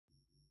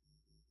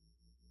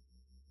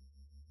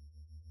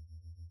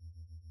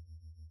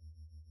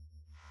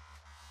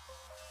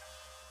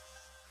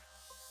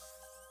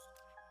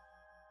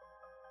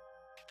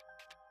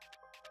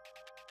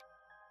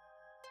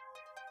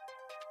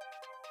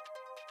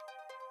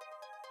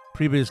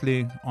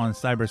Previously on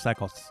Cyber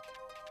Cycles.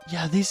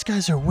 Yeah, these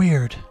guys are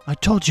weird. I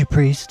told you,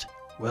 priest.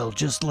 Well,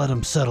 just let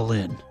them settle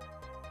in.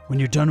 When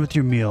you're done with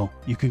your meal,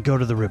 you can go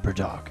to the Ripper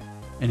Dog.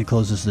 And he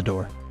closes the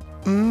door.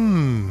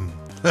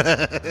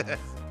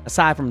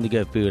 Aside from the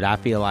good food, I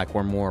feel like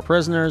we're more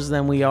prisoners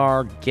than we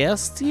are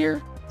guests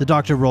here. The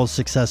doctor rolls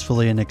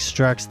successfully and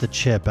extracts the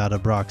chip out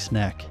of Brock's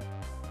neck.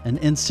 And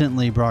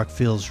instantly, Brock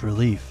feels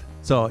relief.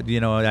 So,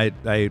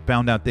 I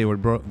found out they were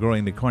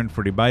growing the corn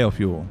for the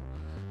biofuel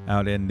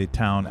out in the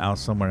town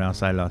somewhere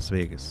outside Las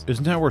Vegas.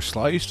 Isn't that where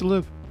Sly used to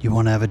live? You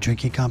want to have a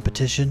drinking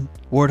competition?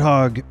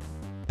 Warthog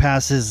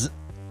passes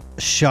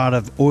a shot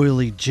of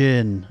oily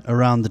gin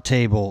around the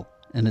table,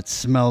 and it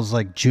smells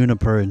like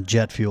juniper and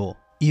jet fuel.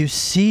 You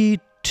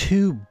see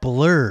two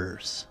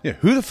blurs. Yeah,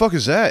 who the fuck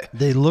is that?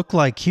 They look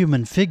like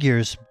human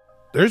figures.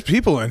 There's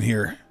people in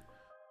here.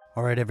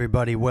 All right,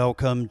 everybody,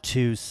 welcome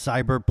to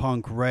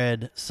Cyberpunk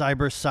Red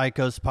Cyber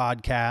Psychos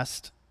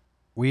podcast.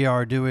 We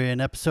are doing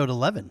episode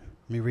 11.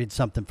 Let me read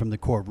something from the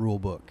core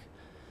rulebook.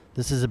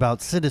 This is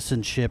about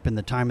citizenship in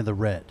the time of the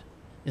Red.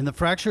 In the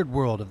fractured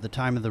world of the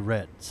time of the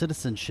Red,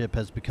 citizenship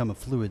has become a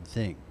fluid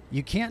thing.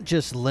 You can't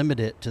just limit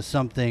it to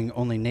something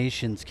only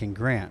nations can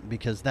grant,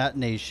 because that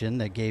nation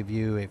that gave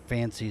you a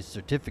fancy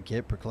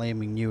certificate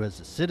proclaiming you as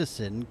a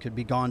citizen could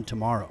be gone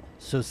tomorrow.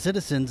 So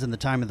citizens in the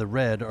time of the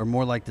Red are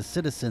more like the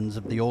citizens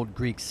of the old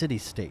Greek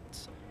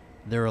city-states.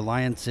 Their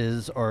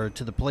alliances are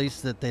to the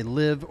place that they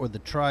live or the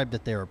tribe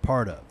that they are a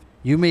part of.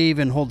 You may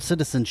even hold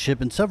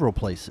citizenship in several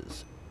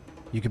places.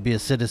 You could be a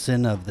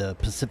citizen of the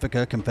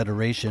Pacifica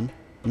Confederation,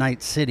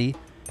 Night City,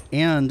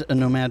 and a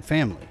nomad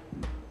family,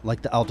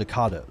 like the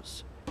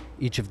Aldecados.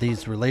 Each of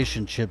these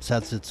relationships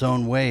has its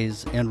own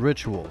ways and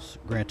rituals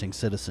granting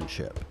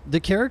citizenship. The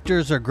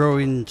characters are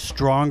growing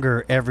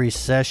stronger every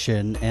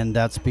session, and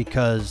that's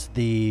because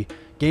the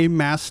Game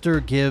Master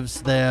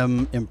gives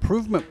them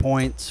improvement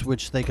points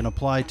which they can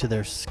apply to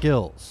their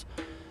skills.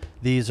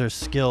 These are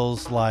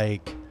skills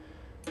like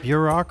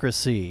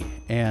bureaucracy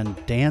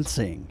and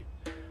dancing,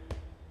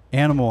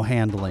 animal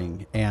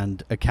handling,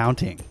 and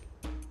accounting.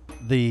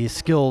 The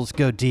skills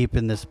go deep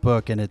in this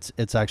book, and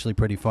it's actually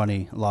pretty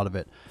funny, a lot of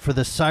it. For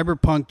the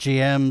Cyberpunk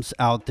GMs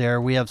out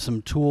there, we have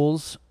some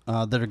tools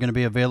that are going to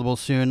be available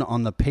soon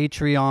on the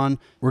Patreon.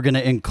 We're going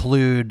to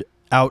include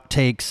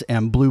outtakes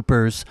and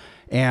bloopers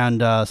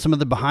and some of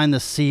the behind the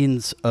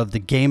scenes of the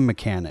game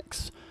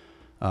mechanics,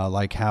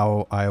 like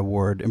how I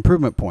award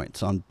improvement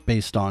points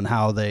based on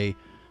how the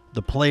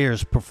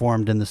players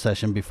performed in the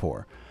session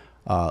before.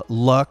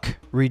 Luck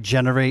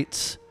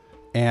regenerates,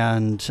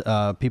 and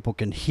people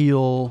can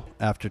heal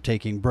after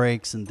taking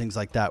breaks and things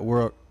like that.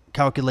 We're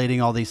calculating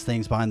all these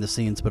things behind the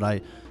scenes,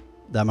 but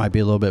that might be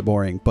a little bit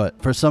boring.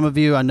 But for some of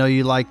you, I know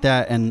you like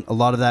that, and a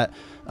lot of that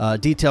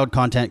detailed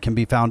content can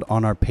be found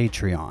on our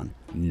Patreon.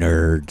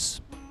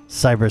 Nerds.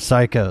 Cyber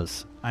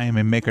Psychos. I am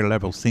a maker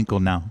level 5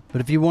 now. But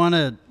if you want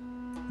to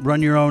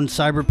run your own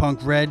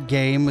Cyberpunk Red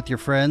game with your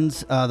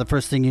friends, the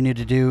first thing you need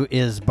to do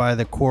is buy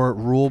the core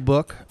rule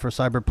book for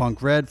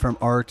Cyberpunk Red from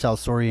R.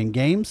 Talsorian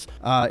Games.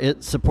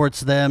 It supports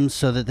them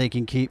so that they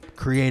can keep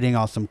creating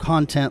awesome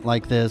content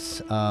like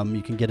this.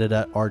 You can get it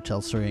at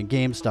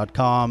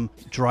rtalsoriangames.com,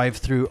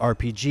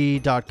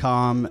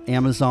 drivethrurpg.com,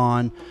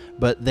 Amazon,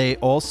 but they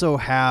also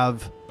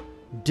have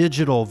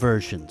digital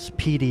versions,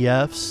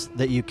 PDFs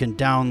that you can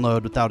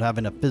download without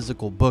having a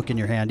physical book in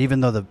your hand,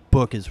 even though the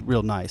book is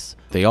real nice.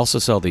 They also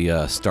sell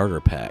the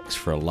starter packs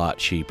for a lot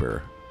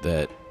cheaper.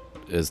 That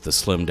is the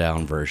slimmed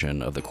down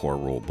version of the core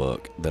rule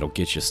book that'll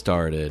get you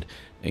started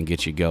and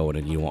get you going,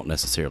 and you won't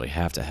necessarily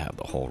have to have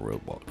the whole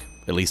rule book,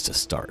 at least to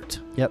start.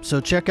 Yep,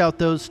 so check out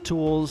those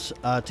tools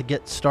to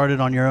get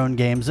started on your own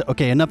games.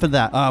 Okay, enough of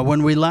that.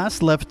 When we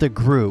last left the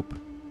group,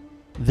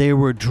 they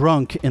were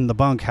drunk in the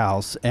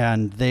bunkhouse,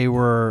 and they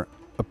were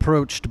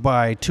approached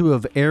by two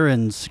of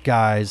Aaron's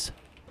guys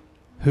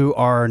who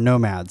are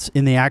nomads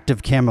in the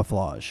active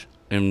camouflage.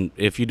 And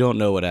if you don't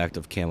know what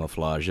active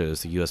camouflage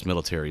is, the U.S.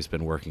 military has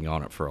been working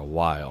on it for a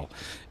while.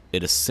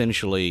 It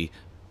essentially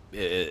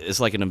is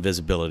like an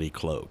invisibility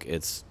cloak.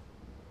 It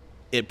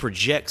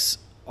projects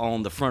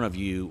on the front of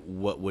you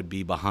what would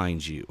be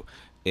behind you,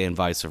 and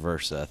vice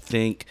versa.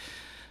 Think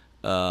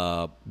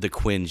the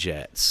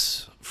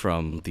Quinjets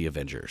from the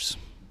Avengers.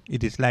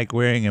 It is like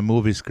wearing a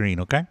movie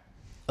screen, okay?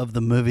 Of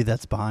the movie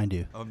that's behind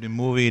you. Of the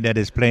movie that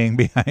is playing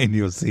behind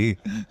you, see?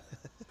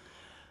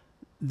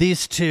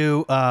 These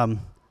two,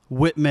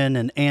 Whitman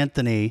and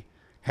Anthony,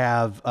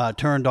 have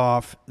turned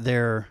off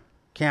their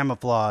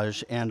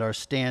camouflage and are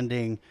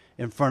standing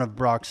in front of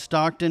Brock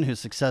Stockton, who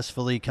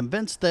successfully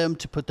convinced them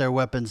to put their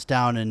weapons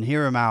down and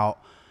hear him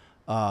out.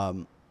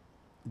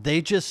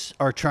 They just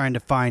are trying to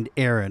find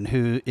Aaron,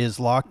 who is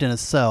locked in a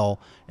cell,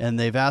 and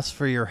they've asked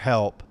for your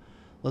help.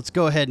 Let's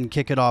go ahead and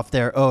kick it off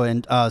there. Oh,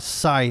 and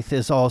Scythe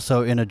is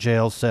also in a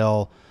jail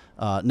cell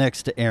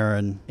next to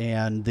Aaron,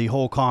 and the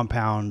whole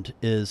compound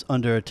is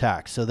under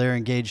attack. So they're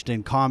engaged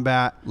in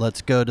combat.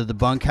 Let's go to the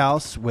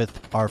bunkhouse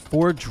with our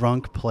 4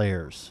 drunk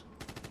players.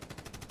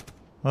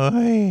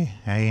 I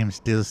am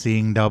still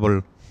seeing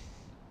double,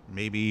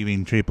 maybe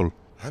even triple.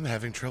 I'm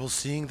having trouble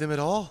seeing them at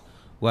all.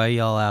 Why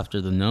y'all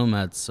after the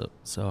nomads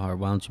so hard?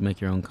 Why don't you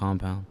make your own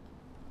compound?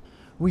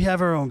 We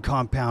have our own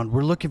compound.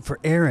 We're looking for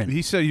Aaron.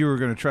 He said you were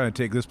going to try to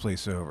take this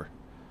place over.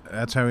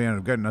 That's how he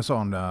ended up getting us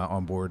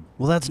on board.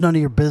 Well, that's none of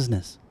your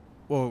business.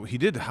 Well, he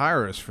did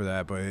hire us for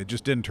that, but it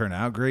just didn't turn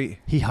out great.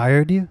 He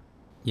hired you?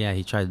 Yeah,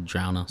 he tried to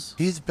drown us.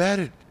 He's bad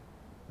at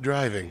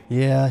driving.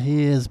 Yeah,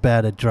 he is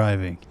bad at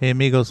driving. Hey,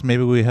 amigos,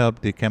 maybe we help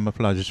the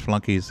camouflage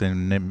flunkies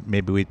and then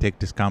maybe we take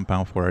this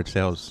compound for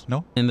ourselves,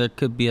 no? And there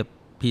could be a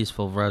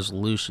peaceful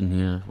resolution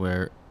here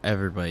where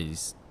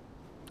everybody's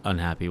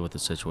unhappy with the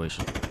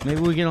situation. Maybe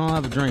we can all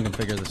have a drink and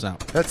figure this out.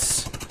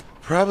 That's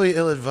probably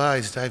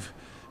ill-advised. I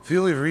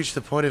feel we've reached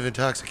the point of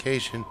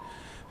intoxication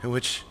in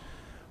which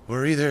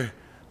we're either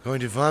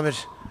going to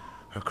vomit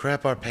or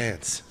crap our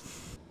pants.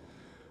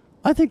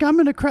 I think I'm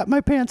going to crap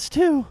my pants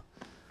too.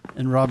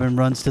 And Robin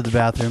runs to the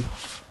bathroom.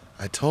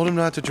 I told him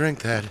not to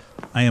drink that.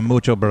 I am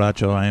mucho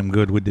borracho. I am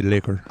good with the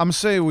liquor. I'm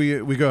saying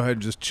we go ahead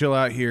and just chill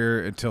out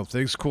here until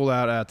things cool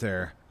out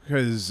there.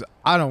 Because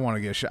I don't want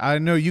to get shot. I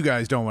know you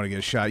guys don't want to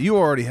get shot. You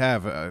already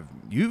have.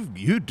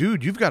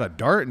 You've got a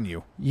dart in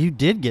you. You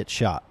did get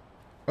shot.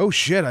 Oh,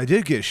 shit, I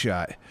did get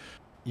shot.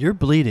 You're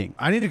bleeding.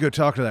 I need to go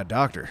talk to that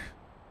doctor.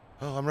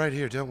 Oh, I'm right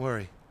here. Don't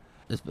worry.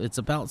 It's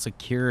about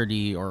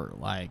security or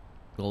like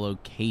the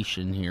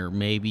location here.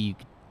 Maybe you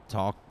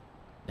could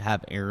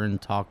have Aaron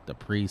talk to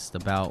Priest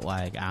about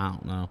like, I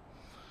don't know,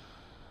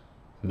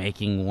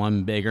 making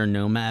one bigger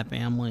nomad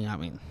family. I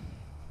mean,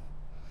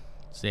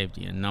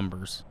 safety in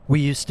numbers. We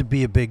used to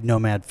be a big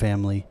nomad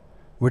family.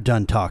 We're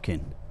done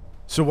talking.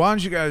 So why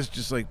don't you guys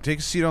just like take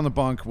a seat on the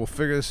bunk? We'll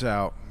figure this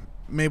out.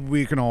 Maybe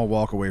we can all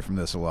walk away from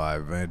this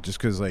alive, man. Just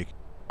because, like,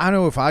 I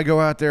know if I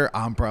go out there,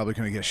 I'm probably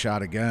gonna get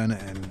shot again,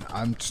 and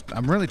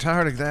I'm really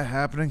tired of that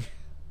happening.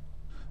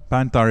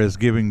 Pantar is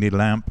giving the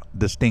lamp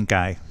the stink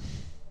eye.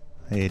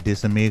 Hey,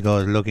 this amigo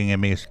is looking at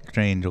me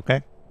strange,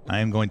 okay? I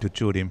am going to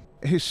shoot him.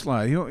 Hey,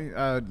 Sly,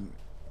 why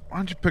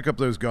don't you pick up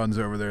those guns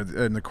over there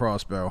and the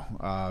crossbow?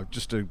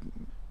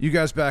 You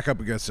guys back up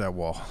against that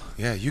wall.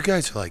 Yeah, you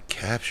guys are like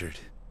captured.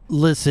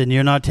 Listen,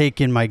 you're not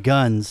taking my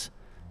guns.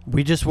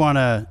 We just want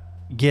to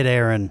get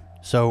Aaron,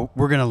 so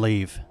we're going to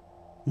leave.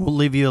 We'll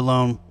leave you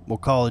alone. We'll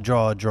call a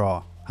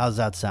draw. How's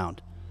that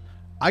sound?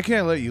 I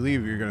can't let you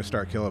leave. You're gonna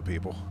start killing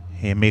people.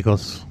 Hey,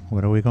 amigos,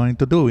 what are we going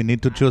to do? We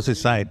need to choose a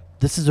side.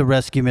 This is a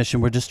rescue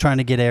mission. We're just trying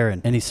to get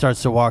Aaron. And he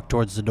starts to walk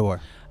towards the door.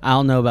 I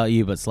don't know about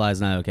you, but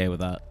Sly's not okay with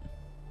that.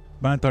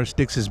 Pantar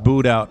sticks his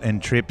boot out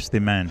and trips the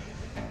man.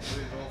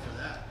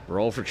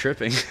 Roll for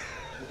tripping.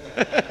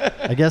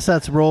 I guess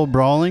that's roll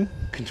brawling.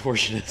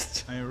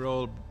 Contortionist. I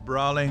roll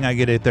brawling. I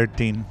get a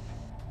 13.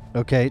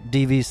 Okay,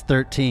 DV's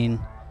 13.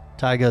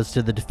 Ty goes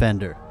to the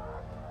defender.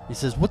 He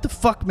says, "What the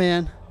fuck,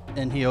 man?"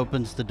 And he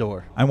opens the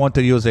door. I want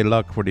to use a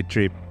luck for the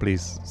trip,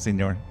 please,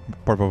 senor.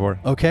 Por favor.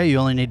 Okay, you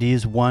only need to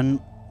use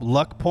one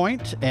luck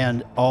point,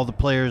 and all the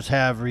players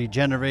have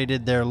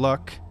regenerated their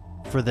luck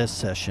for this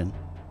session.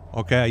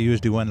 Okay, I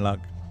used the one luck.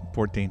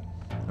 14,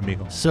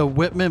 amigo. So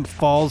Whitman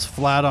falls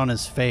flat on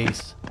his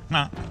face.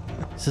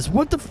 Says,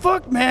 "What the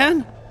fuck,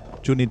 man?"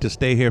 You need to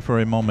stay here for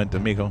a moment,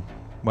 amigo,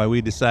 while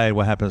we decide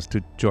what happens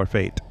to your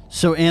fate.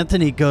 So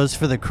Anthony goes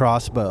for the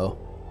crossbow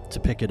to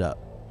pick it up.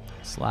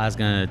 Sly's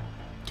gonna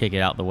kick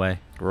it out the way.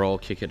 Roll,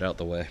 kick it out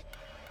the way.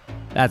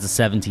 That's a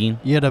 17.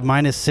 You had a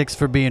 -6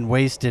 for being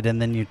wasted, and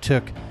then you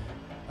took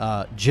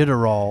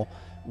Jitterol,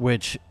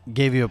 which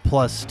gave you a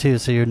 +2,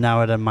 so you're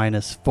now at a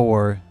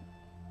 -4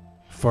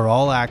 for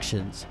all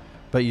actions.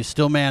 But you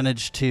still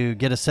managed to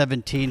get a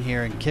 17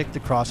 here and kick the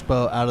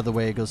crossbow out of the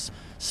way. It goes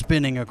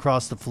spinning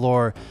across the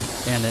floor,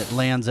 and it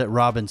lands at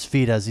Robin's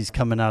feet as he's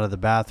coming out of the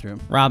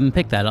bathroom. Robin,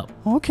 pick that up.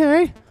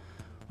 Okay,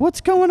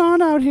 what's going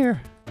on out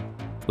here?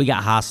 We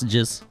got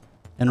hostages.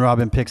 And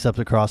Robin picks up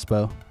the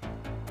crossbow.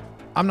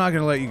 I'm not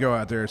gonna let you go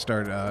out there and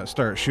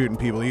start shooting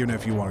people, even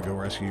if you want to go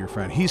rescue your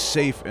friend. He's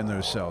safe in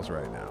those cells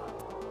right now.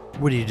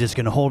 What, are you just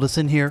going to hold us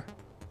in here?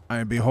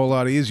 It'd be a whole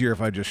lot easier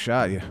if I just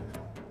shot you.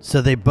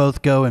 So they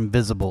both go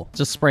invisible.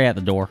 Just spray at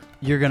the door.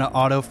 You're going to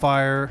auto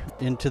fire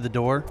into the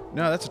door?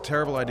 No, that's a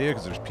terrible idea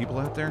because there's people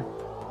out there.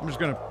 I'm just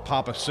gonna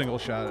pop a single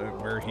shot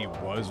at where he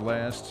was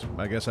last.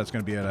 I guess that's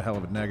gonna be at a hell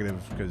of a negative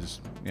because,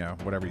 you know,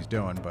 whatever he's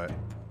doing, but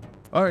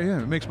all right, yeah,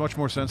 it makes much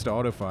more sense to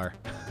auto fire.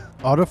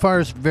 Auto fire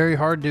is very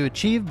hard to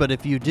achieve, but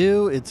if you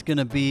do, it's going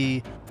to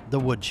be the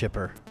wood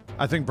chipper.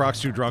 I think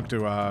Brock's too drunk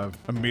to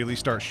immediately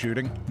start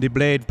shooting. The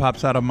blade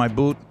pops out of my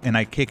boot, and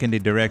I kick in the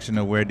direction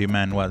of where the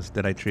man was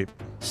that I tripped.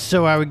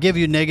 So I would give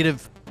you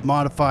negative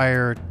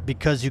modifier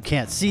because you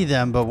can't see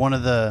them, but one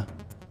of the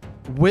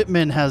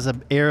Whitman has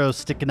an arrow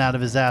sticking out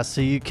of his ass,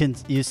 so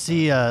you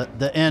see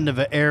the end of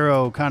an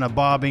arrow kind of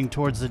bobbing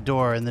towards the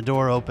door, and the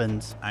door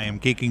opens. I am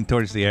kicking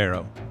towards the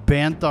arrow.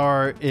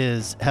 Banthar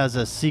has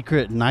a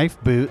secret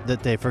knife boot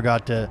that they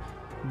forgot to.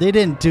 They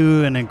didn't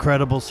do an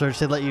incredible search.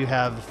 They let you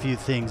have a few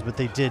things, but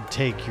they did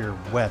take your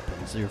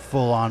weapons, your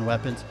full-on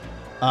weapons.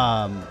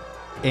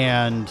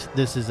 And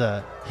this is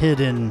a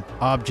hidden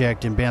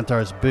object in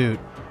Banthar's boot.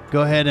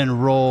 Go ahead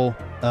and roll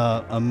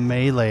a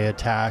melee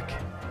attack.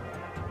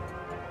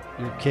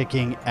 You're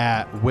kicking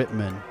at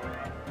Whitman.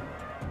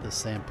 the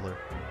sampler.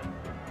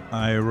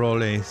 I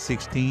roll a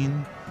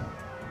 16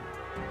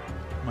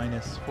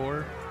 minus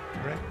 4,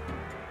 correct?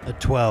 A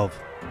 12.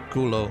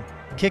 Coolo.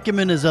 Kick him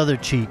in his other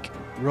cheek.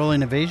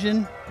 Rolling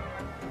evasion.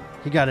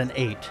 He got an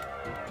 8.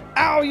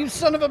 Ow, you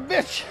son of a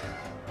bitch!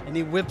 And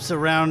he whips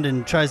around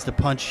and tries to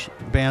punch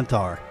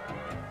Banthar.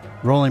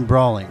 Rolling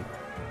brawling.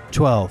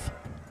 12.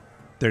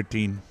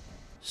 13.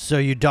 So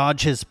you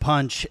dodge his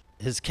punch.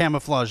 His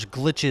camouflage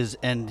glitches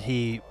and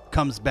he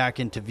comes back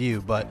into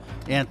view, but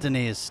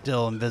Anthony is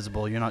still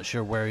invisible. You're not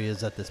sure where he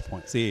is at this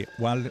point. See,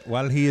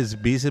 while he is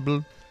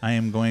visible, I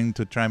am going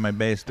to try my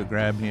best to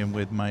grab him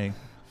with my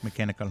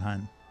mechanical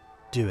hand.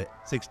 Do it.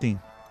 16.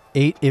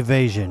 8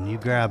 evasion. You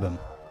grab him.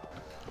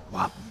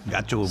 Wow.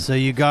 Got you. So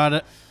you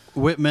got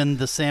Whitman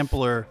the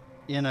sampler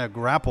in a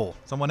grapple.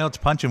 Someone else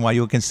punch him while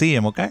you can see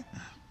him, okay?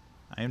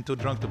 I am too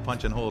drunk to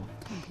punch and hold.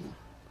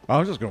 I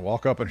was just going to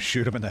walk up and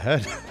shoot him in the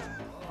head.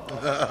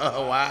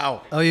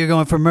 Wow. Oh, you're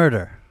going for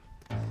murder.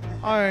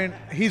 I mean,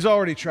 he's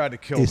already tried to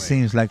kill It me.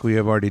 seems like we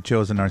have already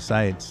chosen our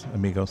sides,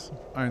 amigos.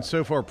 I mean,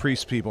 so far,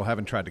 priest people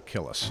haven't tried to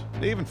kill us.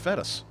 They even fed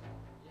us.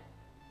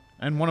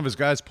 And one of his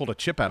guys pulled a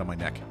chip out of my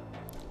neck.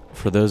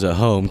 For those at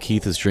home,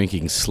 Keith is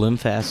drinking Slim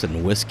Fast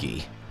and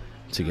whiskey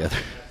together.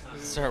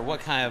 Sir, what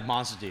kind of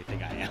monster do you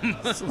think I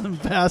am? Slim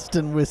Fast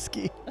and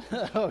whiskey.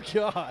 Oh,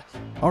 God.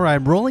 All right,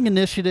 rolling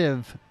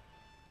initiative.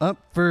 Up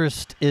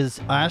first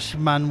is Ash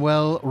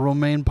Manuel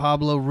Romain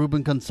Pablo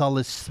Ruben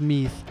Gonzalez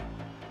Smith,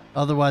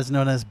 otherwise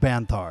known as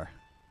Banthar.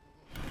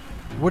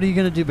 What are you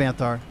going to do,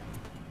 Banthar?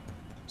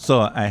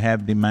 So I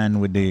have the man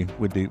with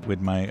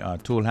my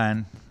tool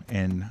hand,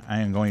 and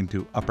I am going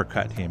to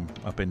uppercut him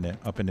up in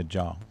the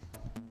jaw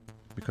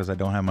because I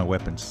don't have my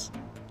weapons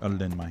other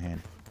than my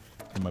hand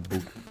and my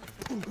boot.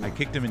 I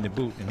kicked him in the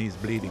boot, and he's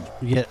bleeding.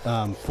 You get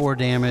 4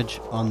 damage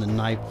on the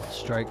knife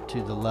strike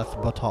to the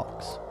left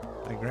buttocks.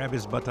 I grab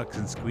his buttocks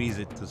and squeeze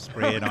it to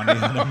spray it on the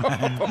other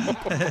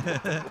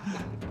man.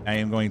 I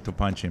am going to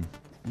punch him.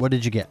 What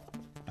did you get?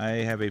 I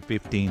have a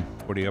 15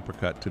 for the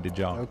uppercut to the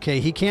jaw.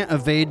 Okay, he can't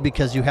evade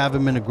because you have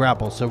him in a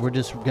grapple, so we're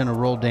just going to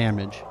roll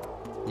damage.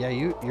 Yeah,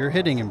 you're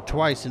hitting him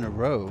twice in a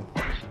row.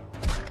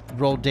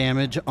 Roll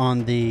damage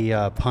on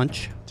the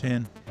punch.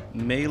 10.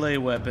 Melee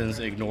weapons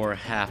ignore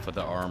half of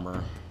the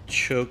armor.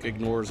 Choke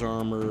ignores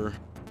armor.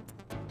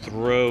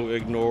 Throw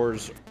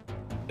ignores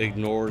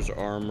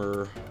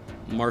armor.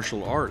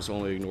 Martial arts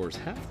only ignores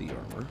half the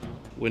armor.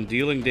 When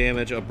dealing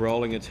damage, a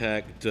brawling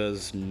attack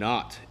does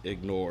not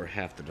ignore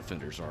half the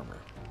defender's armor.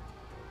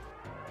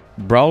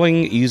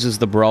 Brawling uses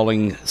the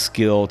brawling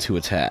skill to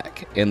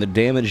attack, and the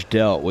damage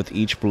dealt with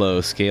each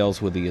blow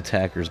scales with the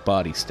attacker's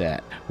body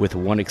stat, with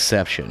one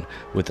exception.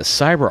 With a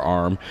cyber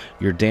arm,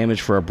 your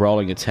damage for a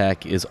brawling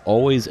attack is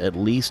always at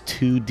least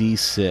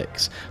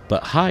 2d6,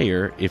 but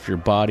higher if your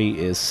body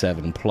is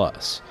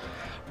 7+.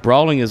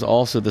 Brawling is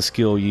also the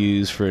skill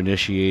used for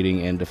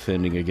initiating and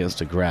defending against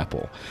a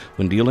grapple.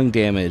 When dealing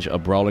damage, a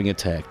brawling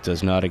attack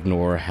does not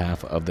ignore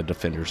half of the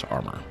defender's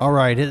armor. All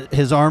right,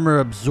 his armor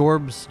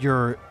absorbs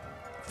your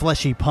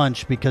fleshy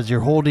punch because you're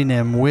holding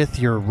him with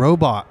your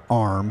robot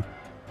arm.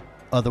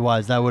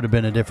 Otherwise, that would have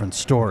been a different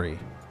story,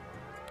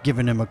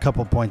 giving him a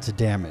couple points of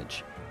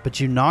damage. But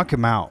you knock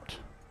him out.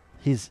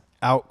 He's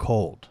out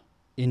cold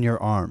in your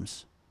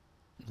arms.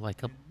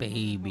 Like a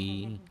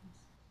baby.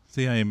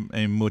 See, I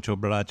am mucho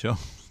borracho,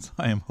 so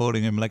I am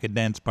holding him like a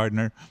dance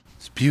partner.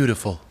 It's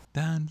beautiful.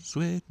 Dance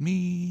with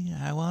me,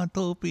 I want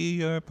to be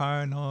your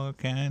partner,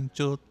 can't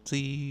you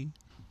see?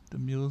 The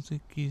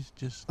music is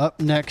just... Up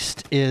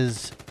next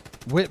is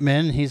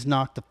Whitman. He's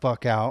knocked the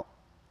fuck out.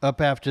 Up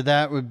after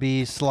that would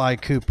be Sly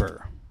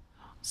Cooper.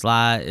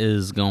 Sly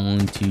is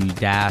going to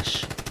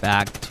dash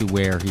back to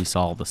where he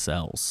saw the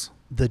cells.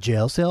 The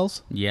jail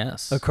cells?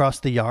 Yes. Across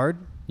the yard?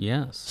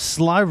 Yes.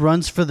 Sly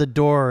runs for the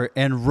door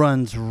and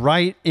runs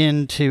right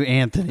into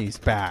Anthony's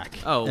back.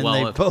 Oh, and well,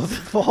 they if- both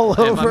fall If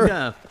I'm over.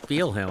 going to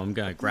feel him, I'm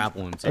going to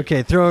grapple him too.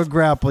 Okay, throw a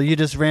grapple. You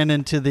just ran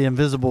into the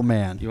invisible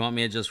man. You want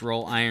me to just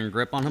roll iron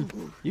grip on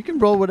him? You can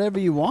roll whatever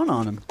you want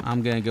on him.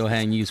 I'm going to go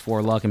ahead and use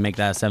 4 luck and make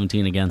that a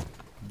 17 again.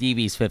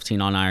 DB's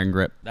 15 on iron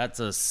grip. That's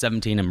a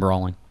 17 in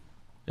brawling.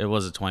 It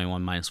was a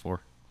 21 minus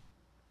 4.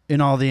 In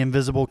all the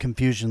invisible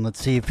confusion, let's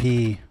see if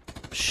he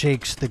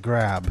shakes the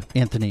grab.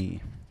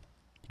 Anthony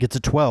gets a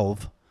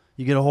 12.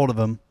 You get a hold of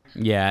him.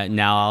 Yeah,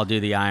 now I'll do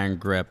the iron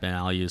grip and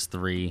I'll use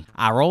 3.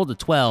 I rolled a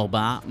 12,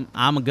 but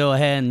I'm going to go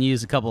ahead and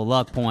use a couple of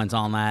luck points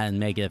on that and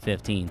make it a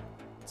 15.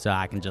 So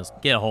I can just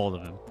get a hold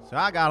of him. So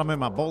I got him in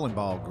my bowling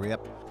ball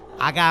grip.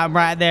 I got him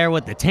right there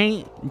with the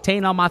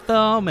taint on my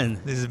thumb, and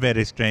This is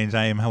very strange.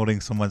 I am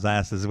holding someone's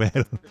ass as well.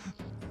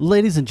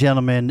 Ladies and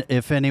gentlemen,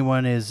 if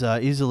anyone is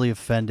easily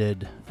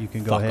offended, you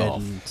can go Fuck ahead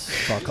off. and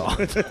fuck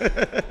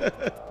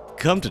off.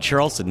 Come to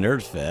Charleston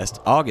Nerd Fest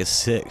August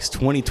 6,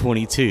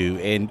 2022,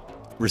 and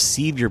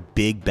receive your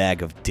big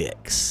bag of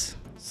dicks.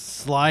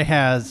 Sly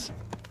has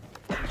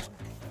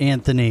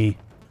Anthony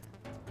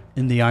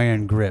in the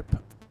iron grip,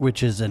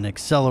 which is an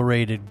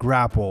accelerated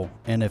grapple.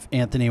 And if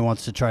Anthony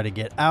wants to try to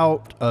get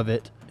out of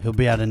it, he'll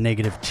be at a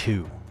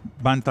 -2.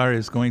 Banthar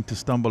is going to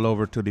stumble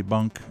over to the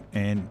bunk,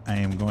 and I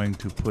am going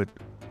to put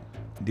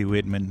the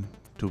Whitman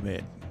to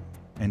bed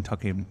and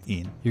tuck him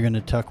in. You're going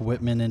to tuck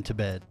Whitman into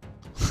bed.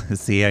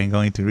 See, I'm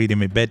going to read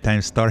him a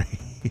bedtime story,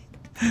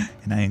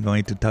 and I am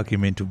going to tuck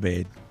him into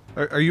bed.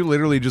 Are you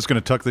literally just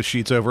going to tuck the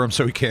sheets over him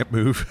so he can't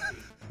move?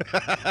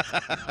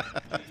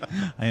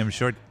 I am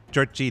short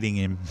cheating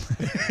him.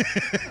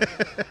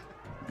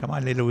 Come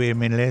on, little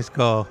Whitman, let's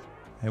go.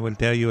 I will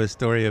tell you a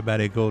story about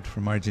a goat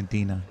from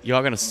Argentina.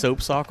 Y'all gonna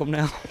soap sock him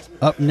now?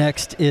 Up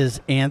next is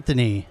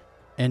Anthony,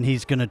 and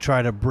he's going to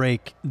try to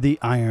break the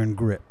iron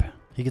grip.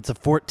 He gets a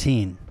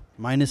 14,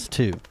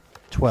 -2,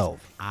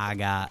 12. I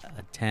got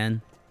a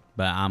 10,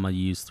 but I'm going to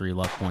use 3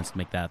 luck points to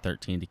make that a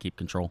 13 to keep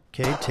control.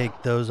 Okay,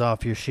 take those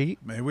off your sheet.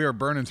 Man, we are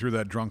burning through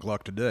that drunk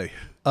luck today.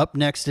 Up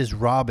next is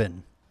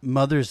Robin.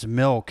 Mother's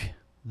Milk,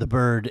 the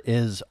bird,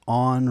 is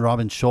on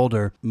Robin's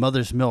shoulder.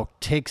 Mother's Milk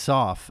takes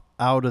off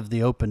out of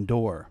the open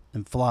door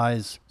and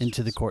flies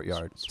into the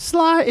courtyard.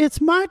 Sly,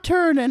 it's my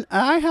turn, and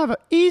I have an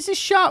easy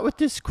shot with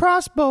this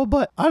crossbow,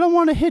 but I don't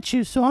want to hit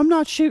you, so I'm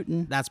not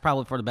shooting. That's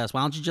probably for the best.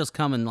 Why don't you just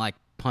come and, like,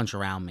 punch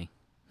around me?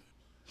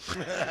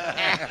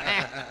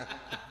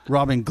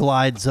 Robin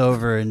glides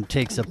over and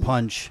takes a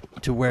punch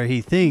to where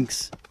he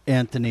thinks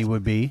Anthony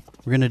would be.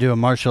 We're going to do a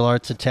martial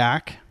arts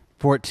attack.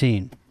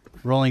 14.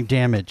 Rolling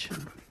damage.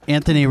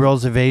 Anthony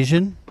rolls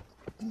evasion.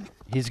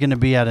 He's going to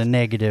be at a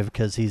negative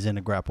because he's in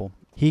a grapple.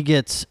 He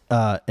gets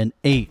an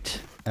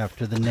 8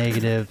 after the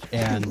negative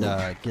and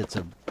gets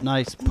a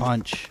nice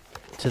punch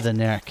to the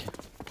neck.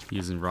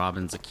 Using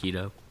Robin's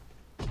Aikido.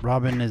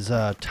 Robin is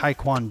a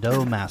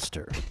Taekwondo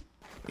master.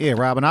 Yeah,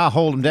 Robin, I'll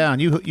hold him down.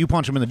 You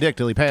punch him in the dick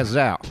till he passes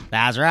out.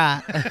 That's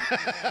right.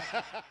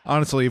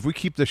 Honestly, if we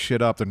keep this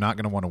shit up, they're not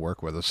going to want to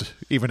work with us,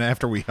 even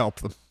after we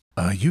help them.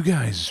 You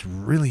guys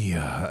really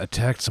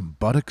attacked some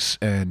buttocks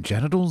and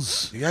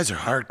genitals? You guys are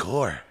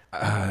hardcore.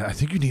 I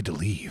think you need to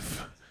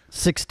leave.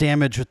 6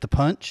 damage with the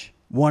punch.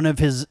 One of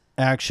his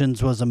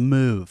actions was a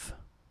move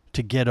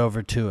to get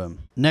over to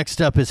him.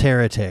 Next up is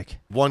Heretic.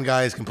 One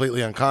guy is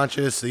completely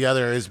unconscious. The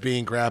other is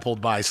being grappled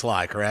by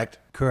Sly, correct?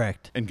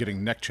 Correct. And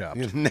getting neck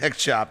chopped. Neck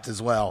chopped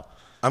as well.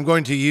 I'm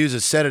going to use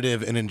a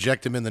sedative and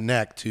inject him in the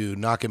neck to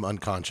knock him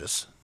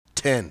unconscious.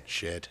 10,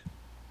 shit.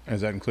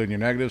 Is that including your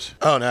negatives?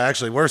 Oh, no,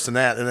 actually worse than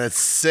that, and that's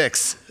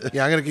 6.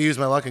 Yeah, I'm going to use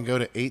my luck and go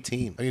to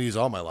 18. I'm going to use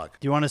all my luck.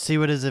 Do you want to see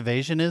what his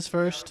evasion is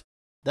first?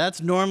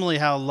 That's normally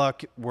how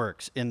luck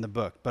works in the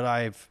book, but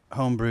I've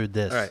homebrewed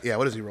this. All right, yeah,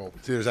 what does he roll?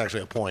 See, there's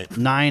actually a point.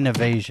 9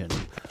 evasion.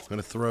 I'm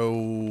going to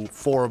throw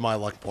 4 of my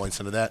luck points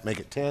into that, make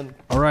it 10.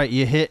 All right,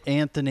 you hit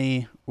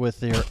Anthony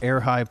with your air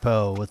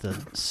hypo with a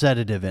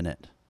sedative in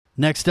it.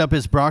 Next up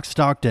is Brock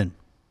Stockton.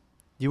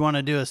 You want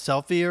to do a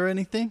selfie or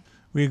anything?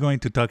 We're going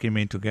to tuck him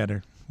in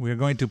together. We're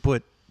going to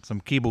put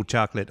some Kibo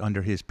chocolate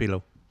under his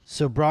pillow.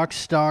 So Brock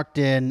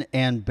Stockton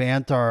and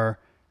Banthar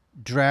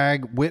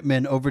drag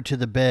Whitman over to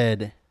the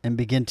bed and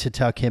begin to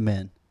tuck him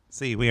in.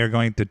 See, we are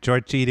going to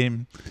short cheat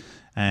him,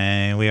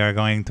 and we are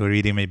going to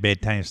read him a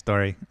bedtime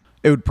story.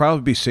 It would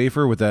probably be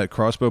safer with that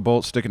crossbow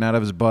bolt sticking out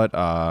of his butt,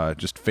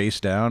 just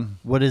face down.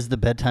 What is the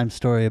bedtime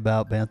story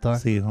about, Banthar?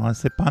 See,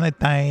 once upon a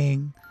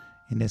time,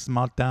 in a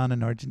small town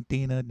in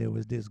Argentina, there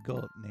was this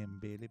goat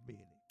named Billy Billy.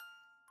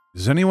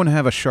 Does anyone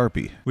have a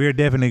Sharpie? We are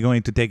definitely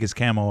going to take his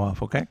camo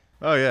off, okay?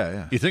 Oh,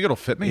 yeah. You think it'll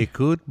fit me? It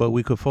could, but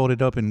we could fold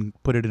it up and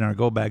put it in our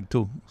go bag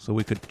too, so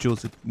we could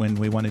choose it when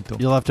we wanted to.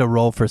 You'll have to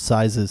roll for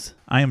sizes.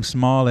 I am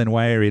small and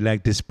wiry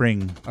like the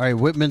spring. All right,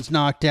 Whitman's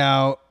knocked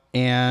out,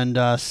 and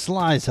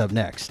Sly's up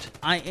next.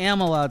 I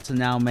am allowed to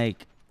now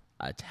make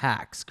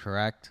attacks,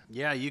 correct?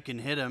 Yeah, you can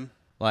hit him.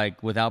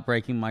 Like, without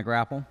breaking my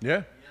grapple?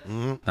 Yeah.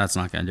 That's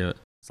not going to do it.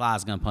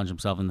 Sly's going to punch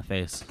himself in the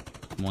face.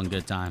 1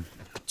 good time.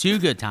 2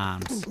 good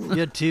times. You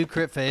had 2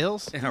 crit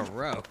fails? Do In a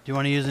row. you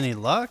want to use any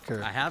luck?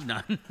 Or I have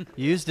none.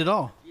 you used it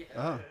all? Yeah.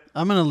 Oh.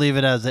 I'm going to leave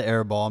it as an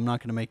air ball. I'm not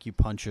going to make you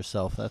punch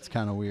yourself. That's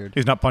kind of weird.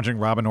 He's not punching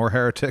Robin or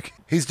Heretic.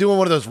 He's doing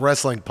one of those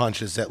wrestling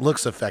punches that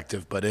looks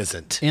effective but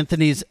isn't.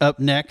 Anthony's up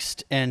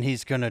next, and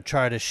he's going to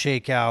try to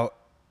shake out.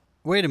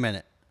 Wait a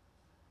minute.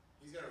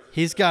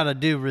 He's got to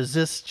do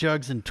resist,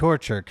 jugs, and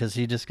torture because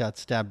he just got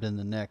stabbed in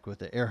the neck with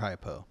the air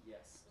hypo.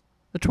 Yes.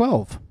 A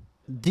 12.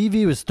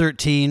 DV was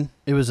 13.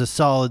 It was a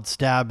solid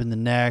stab in the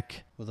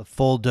neck with a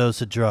full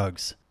dose of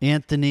drugs.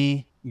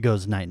 Anthony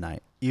goes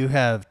night-night. You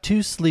have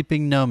 2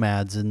 sleeping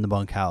nomads in the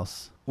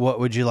bunkhouse. What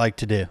would you like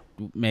to do?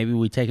 Maybe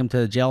we take him to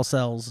the jail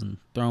cells and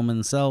throw him in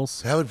the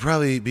cells. That would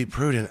probably be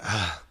prudent.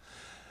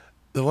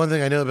 The one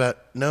thing I know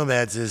about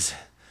nomads is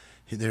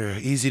they're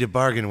easy to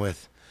bargain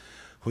with.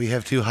 We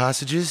have 2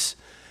 hostages,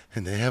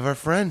 and they have our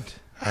friend.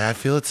 I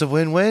feel it's a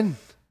win-win.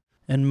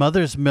 And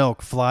Mother's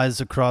Milk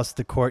flies across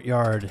the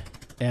courtyard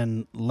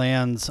and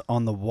lands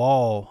on the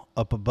wall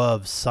up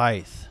above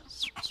Scythe.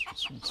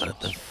 What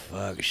the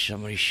fuck?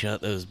 Somebody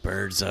shut those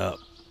birds up.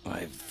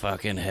 My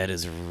fucking head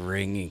is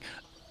ringing.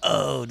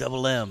 Oh,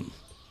 Double M.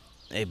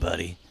 Hey,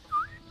 buddy.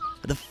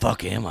 Where the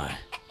fuck am I?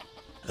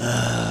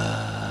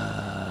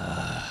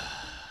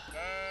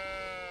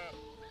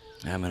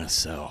 I'm in a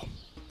cell.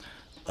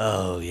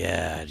 Oh,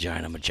 yeah,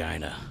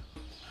 Magina.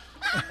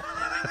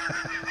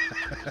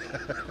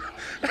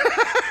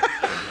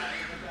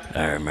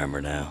 I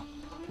remember now.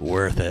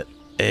 Worth it.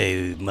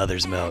 Hey,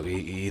 Mother's Milk,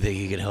 you think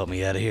you can help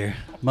me out of here?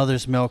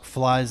 Mother's Milk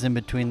flies in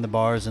between the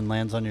bars and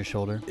lands on your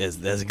shoulder.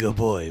 That's a good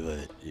boy,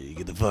 but you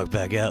get the fuck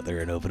back out there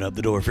and open up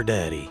the door for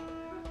Daddy.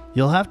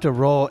 You'll have to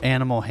roll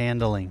animal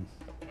handling.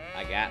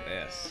 I got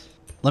this.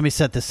 Let me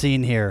set the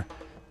scene here.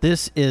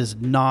 This is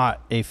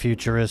not a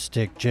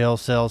futuristic jail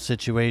cell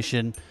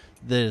situation.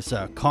 There's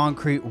a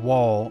concrete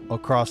wall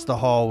across the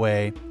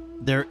hallway.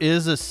 There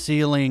is a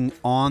ceiling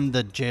on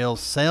the jail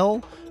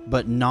cell,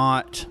 but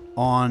not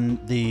on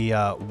the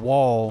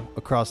wall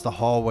across the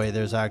hallway.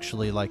 There's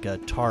actually like a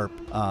tarp,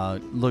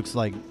 looks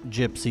like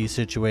gypsy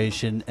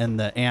situation, and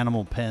the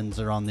animal pens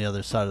are on the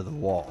other side of the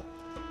wall.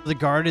 The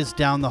guard is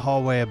down the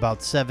hallway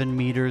about 7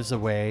 meters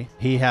away.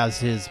 He has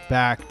his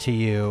back to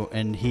you,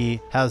 and he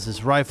has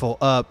his rifle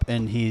up,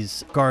 and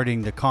he's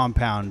guarding the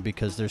compound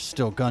because there's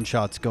still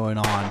gunshots going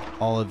on.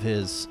 All of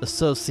his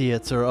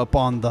associates are up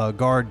on the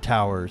guard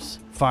towers,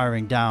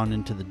 firing down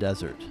into the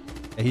desert.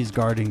 He's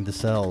guarding the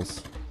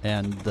cells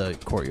and the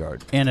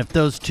courtyard. And if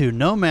those two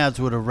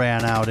nomads would have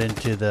ran out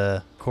into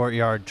the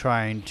courtyard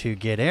trying to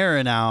get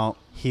Aaron out,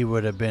 he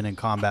would have been in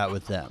combat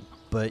with them.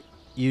 But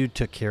you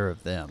took care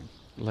of them.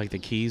 Like the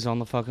keys on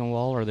the fucking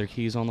wall? Are there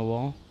keys on the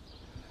wall?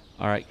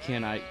 All right,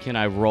 can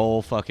I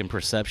roll fucking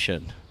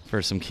perception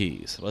for some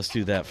keys? Let's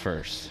do that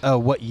first. Oh,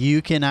 what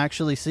you can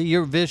actually see?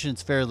 Your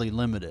vision's fairly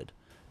limited.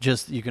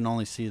 Just you can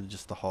only see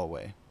just the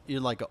hallway.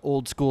 You're like an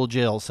old school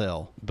jail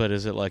cell. But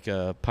is it like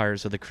a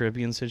Pirates of the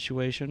Caribbean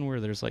situation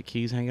where there's like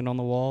keys hanging on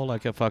the wall,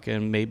 like a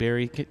fucking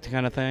Mayberry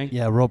kind of thing?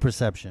 Yeah, roll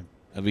perception.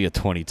 That'd be a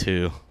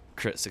 22.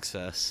 Crit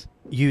success.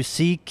 You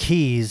see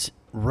keys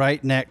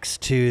right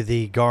next to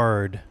the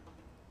guard,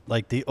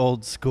 like the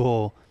old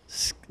school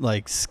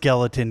like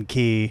skeleton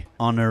key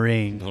on a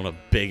ring. On a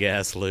big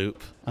ass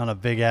loop. On a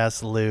big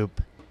ass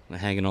loop.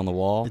 Hanging on the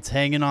wall. It's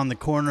hanging on the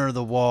corner of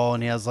the wall,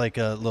 and he has like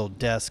a little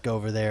desk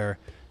over there,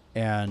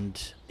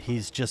 and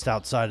he's just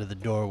outside of the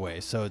doorway.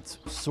 So it's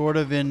sort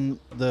of in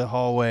the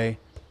hallway.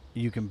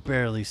 You can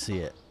barely see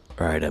it.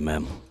 All right,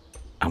 MM.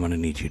 I'm going to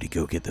need you to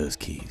go get those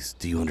keys.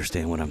 Do you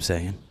understand what I'm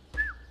saying?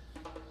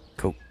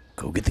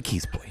 Go get the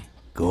keys, boy.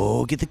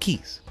 Go get the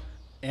keys.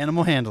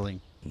 Animal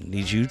handling.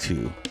 Need you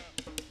to.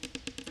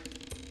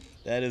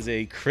 That is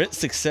a crit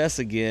success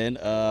again.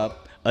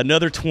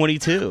 Another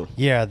 22.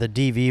 Yeah, the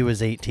DV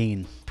was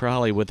 18.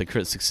 Probably with the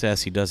crit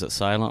success, he does it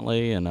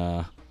silently,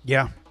 and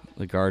yeah,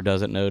 the guard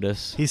doesn't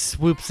notice. He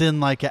swoops in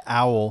like an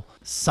owl,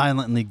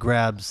 silently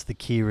grabs the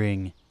key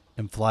ring,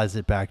 and flies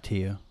it back to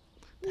you.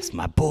 That's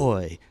my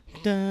boy.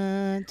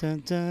 Dun,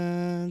 dun,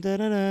 dun, dun,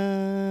 dun,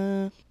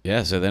 dun.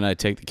 Yeah, so then I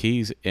take the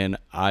keys and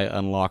I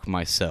unlock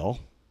my cell.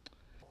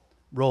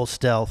 Roll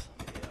stealth.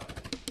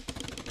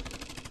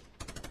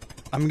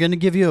 I'm going to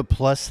give you a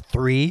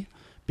 +3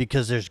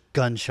 because there's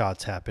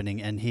gunshots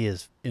happening and he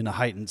is in a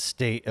heightened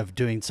state of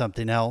doing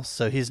something else.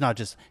 So he's not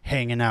just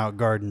hanging out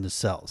guarding the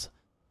cells.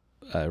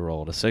 I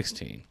rolled a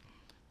 16.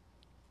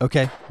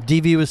 Okay.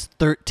 DV was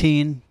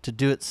 13 to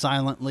do it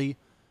silently.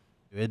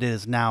 It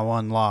is now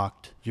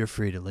unlocked. You're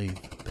free to leave.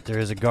 But there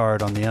is a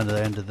guard on the other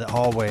end of the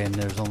hallway, and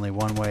there's only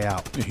one way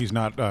out. He's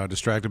not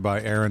distracted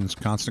by Aaron's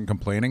constant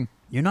complaining.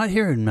 You're not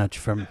hearing much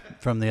from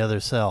the other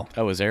cell.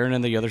 Oh, is Aaron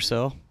in the other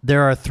cell?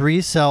 There are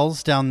 3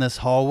 cells down this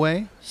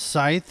hallway.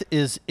 Scythe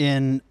is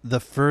in the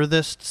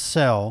furthest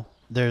cell.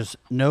 There's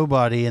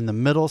nobody in the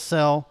middle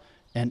cell,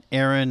 and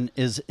Aaron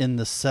is in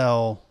the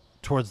cell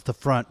towards the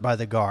front by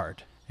the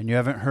guard. And you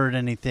haven't heard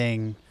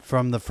anything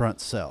from the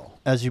front cell.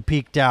 As you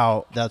peeked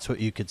out, that's what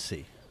you could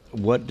see.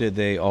 What did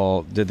they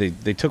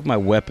took my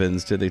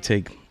weapons. Did they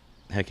take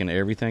heckin'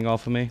 everything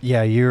off of me?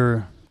 Yeah,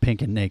 you're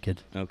pink and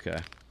naked. Okay.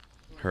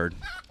 Heard.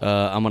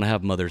 I'm going to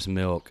have Mother's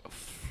Milk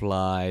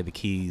fly the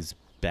keys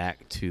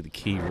back to the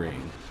key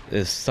ring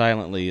as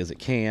silently as it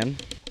can.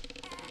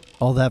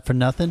 All that for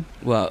nothing?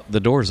 Well,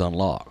 the door's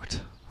unlocked.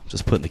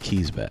 Just putting the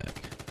keys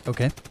back.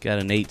 Okay. Got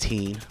an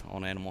 18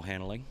 on animal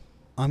handling.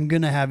 I'm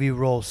going to have you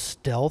roll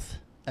stealth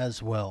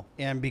as well.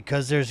 And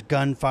because there's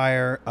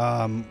gunfire,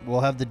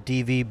 we'll have the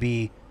DV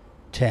be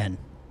 10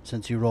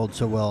 since you rolled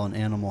so well on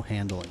animal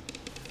handling.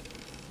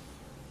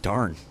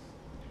 Darn.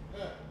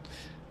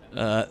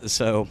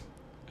 So,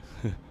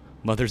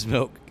 Mother's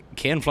Milk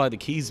can fly the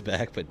keys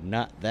back, but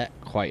not that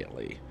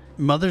quietly.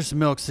 Mother's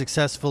Milk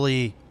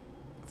successfully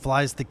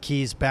flies the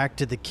keys back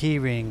to the key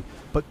ring,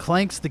 but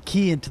clanks the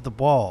key into the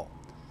wall,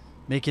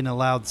 making a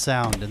loud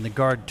sound, and the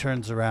guard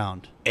turns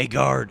around. Hey,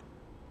 guard.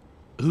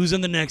 Who's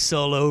in the next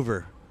cell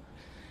over?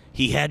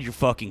 He had your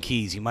fucking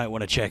keys. You might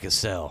want to check his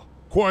cell.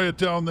 Quiet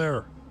down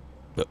there.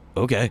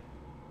 Okay.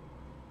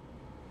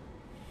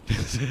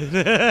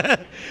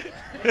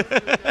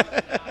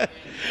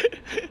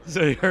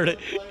 So he heard it.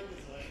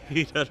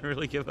 He doesn't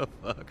really give a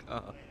fuck,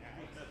 huh?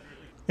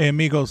 Hey,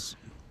 amigos,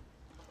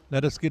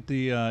 let us get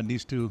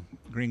these two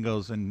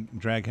gringos and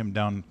drag them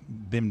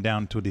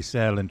down to the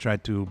cell and try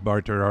to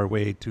barter our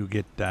way to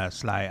get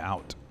Sly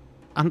out.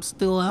 I'm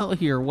still out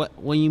here. What?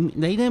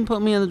 They didn't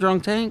put me in the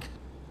drunk tank,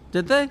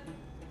 did they? Is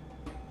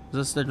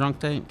this the drunk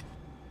tank?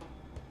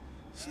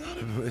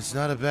 It's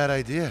not a bad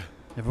idea.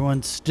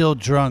 Everyone's still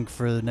drunk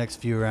for the next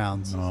few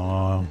rounds.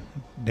 Oh,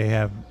 they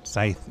have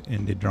Scythe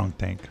in the drunk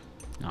tank.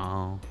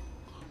 Oh,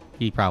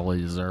 he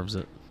probably deserves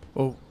it.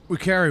 Well, we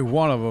carry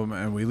one of them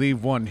and we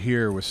leave one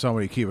here with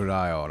somebody to keep an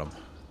eye on him.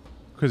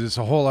 Because it's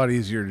a whole lot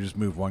easier to just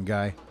move one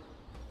guy.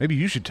 Maybe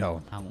you should tell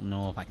him. I don't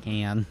know if I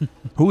can.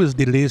 Who is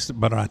the least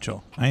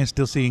borracho? I am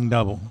still seeing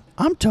double.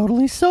 I'm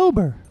totally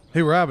sober.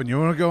 Hey, Robin, you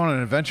want to go on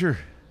an adventure?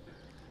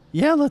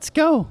 Yeah, let's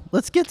go.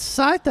 Let's get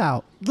Scythe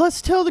out.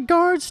 Let's tell the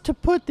guards to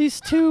put these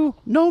 2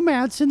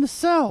 nomads in the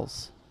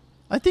cells.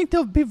 I think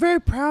they'll be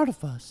very proud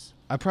of us.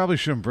 I probably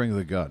shouldn't bring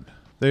the gun.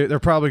 They're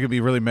probably going to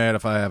be really mad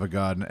if I have a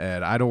gun,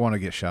 and I don't want to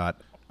get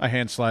shot. I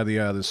hand slide the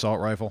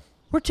assault rifle.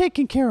 We're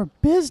taking care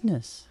of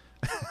business.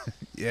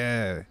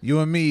 Yeah, you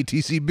and me,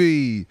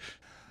 TCB.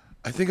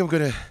 I think I'm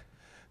gonna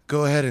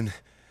go ahead and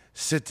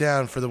sit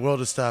down for the world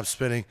to stop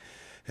spinning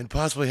and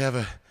possibly have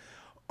a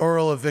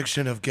oral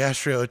eviction of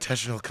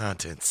gastrointestinal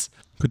contents.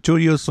 Could you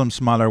use some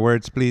smaller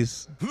words,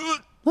 please?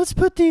 Let's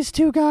put these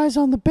 2 guys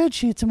on the bed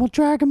sheets and we'll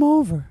drag them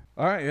over.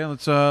 All right, yeah,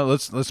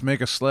 let's make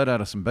a sled out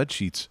of some bed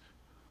sheets.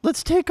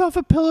 Let's take off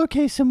a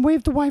pillowcase and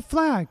wave the white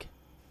flag.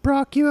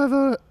 Brock, you have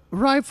a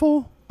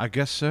rifle? I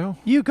guess so.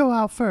 You go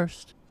out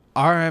first.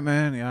 All right,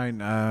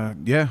 man.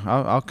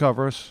 I'll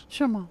cover us.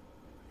 Come on.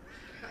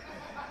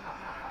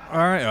 All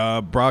right,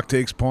 Brock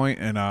takes point,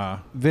 and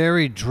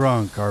Very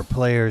drunk, our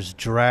players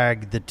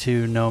drag the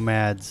 2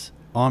 nomads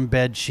on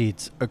bed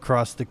sheets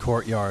across the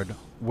courtyard,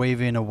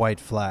 waving a white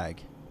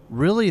flag.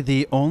 Really,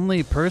 the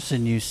only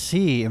person you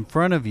see in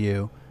front of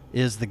you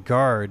is the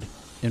guard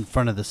in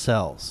front of the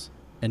cells.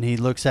 And he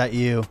looks at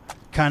you,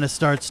 kind of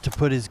starts to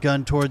put his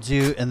gun towards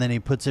you, and then he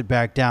puts it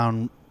back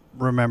down,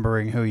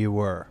 remembering who you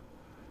were.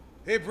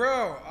 hey,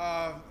 bro.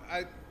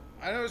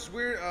 I know it's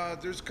weird.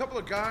 There's a couple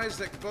of guys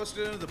that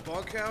busted into the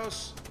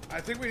bunkhouse.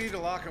 I think we need to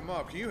lock them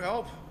up. Can you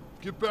help?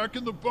 Get back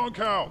in the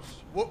bunkhouse.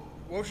 What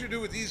should we do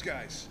with these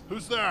guys?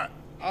 Who's that?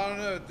 I don't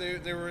know.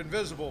 They were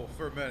invisible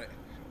for a minute.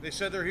 They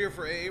said they're here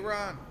for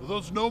Aaron. Are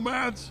those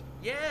nomads?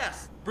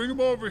 Yes. Bring them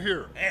over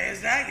here. Hey,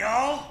 is that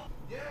y'all?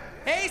 Yeah.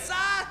 Hey,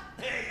 son.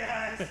 Hey,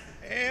 guys.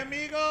 Hey,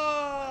 amigo.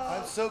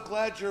 I'm so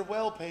glad you're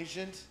well,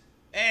 patient.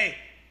 Hey,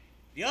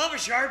 do you have a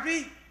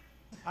Sharpie?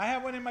 I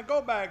have one in my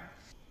go bag.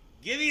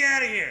 Get me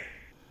out of here.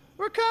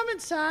 We're coming,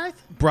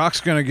 Scythe.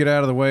 Brock's gonna get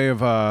out of the way of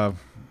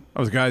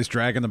the guys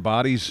dragging the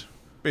bodies.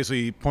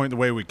 Basically, point the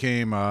way we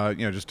came.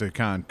 Just to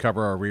kind of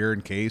cover our rear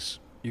in case.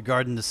 You're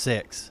guarding the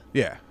 6.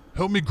 Yeah.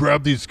 Help me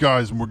grab these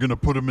guys, and we're gonna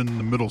put them in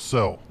the middle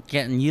cell.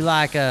 Can you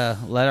let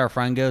our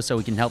friend go so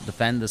we can help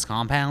defend this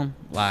compound?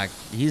 Like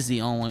he's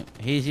the only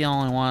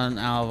one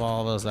out of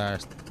all of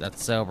us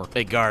that's sober.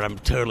 Hey, guard, I'm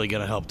totally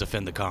gonna help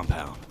defend the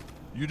compound.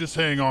 You just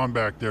hang on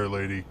back there,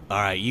 lady. All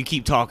right, you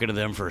keep talking to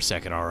them for a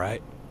second, all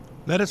right?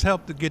 Let us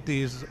help to get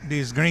these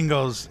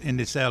gringos in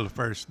the cell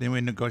first. Then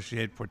we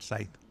negotiate for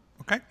Scythe.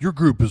 Okay? Your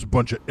group is a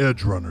bunch of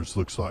edge runners,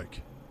 looks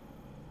like.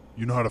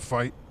 You know how to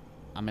fight?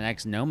 I'm an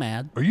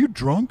ex-nomad. Are you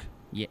drunk?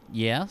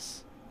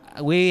 Yes.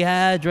 We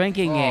had a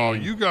drinking Oh,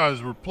 game. you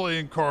guys were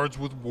playing cards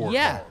with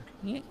Warthog.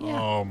 Yeah.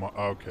 Oh, my,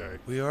 okay.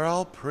 We are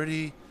all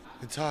pretty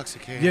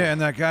intoxicated. Yeah, and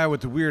that guy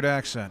with the weird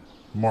accent.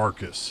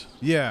 Marcus.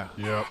 Yeah.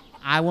 Yep.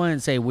 I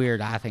wouldn't say weird.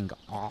 I think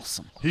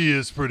awesome. He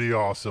is pretty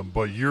awesome,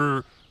 but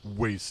you're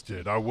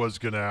wasted. I was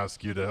going to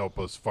ask you to help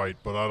us fight,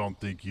 but I don't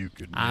think you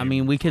could. I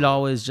mean, we could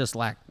always just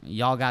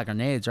y'all got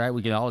grenades, right?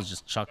 We could always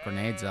just chuck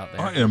grenades out there.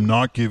 I am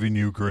not giving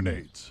you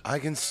grenades. I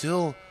can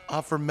still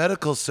offer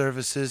medical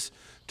services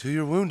to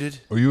your wounded.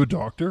 Are you a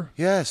doctor?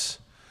 Yes.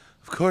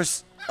 Of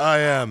course I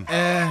am.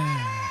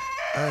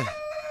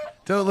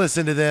 Don't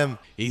listen to them.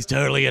 He's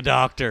totally a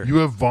doctor. You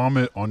have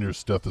vomit on your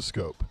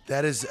stethoscope.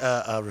 That is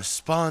a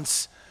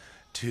response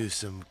to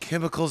some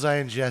chemicals I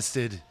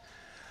ingested.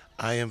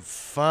 I am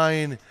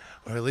fine,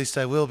 or at least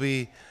I will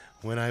be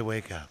when I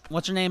wake up.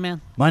 What's your name, man?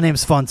 My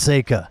name's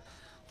Fonseca.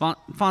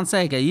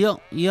 Fonseca. You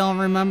don't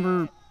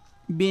remember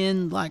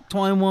being like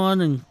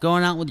 21 and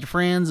going out with your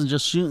friends and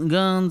just shooting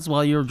guns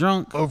while you were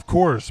drunk? Of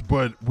course,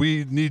 but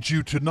we need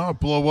you to not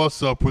blow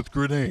us up with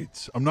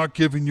grenades. I'm not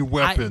giving you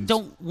weapons.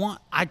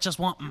 I just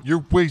want.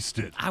 You're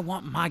wasted. I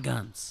want my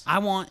guns. I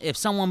want if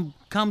someone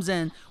comes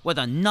in with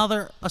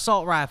another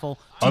assault rifle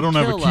to I don't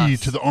have a kill key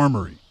us. to the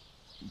armory.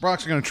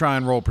 Brock's going to try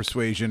and roll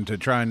persuasion to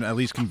try and at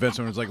least convince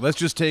him. It's like, let's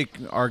just take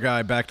our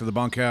guy back to the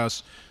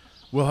bunkhouse.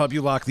 We'll help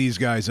you lock these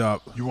guys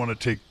up. You want to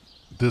take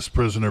this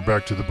prisoner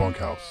back to the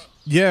bunkhouse?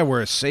 Yeah,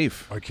 where it's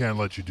safe. I can't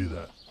let you do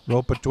that.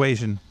 Roll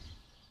persuasion.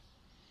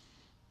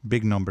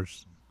 Big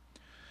numbers.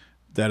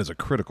 That is a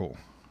critical.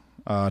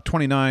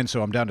 29,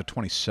 so I'm down to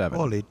 27.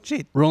 Holy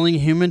shit. Rolling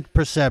human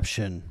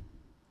perception.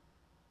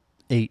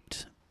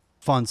 8.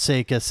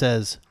 Fonseca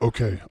says,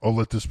 Okay, I'll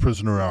let this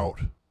prisoner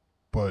out,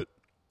 but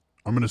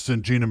I'm going to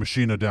send Gina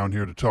Machina down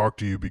here to talk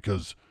to you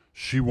because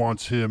she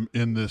wants him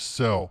in this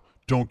cell.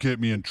 Don't get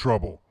me in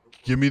trouble.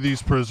 Give me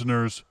these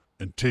prisoners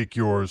and take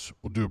yours.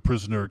 We'll do a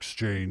prisoner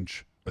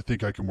exchange, I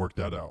think I can work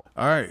that out.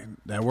 All right,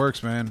 that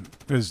works, man.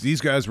 Because these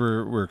guys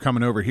were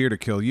coming over here to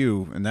kill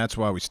you, and that's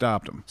why we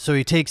stopped them. So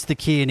he takes the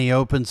key and he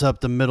opens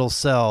up the middle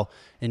cell,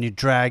 and you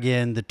drag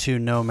in the 2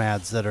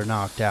 nomads that are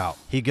knocked out.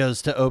 He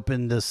goes to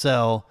open the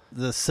cell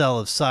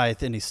of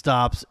Scythe, and he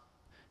stops,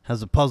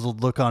 has a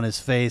puzzled look on his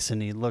face,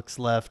 and he looks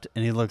left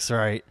and he looks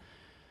right,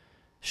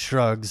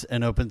 shrugs,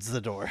 and opens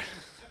the door.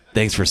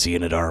 Thanks for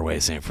seeing it our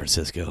way, San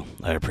Francisco.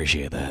 I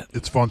appreciate that.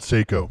 It's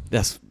Fonseca.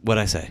 That's what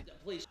I say.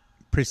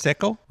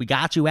 Prosecco? We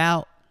got you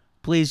out.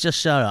 Please just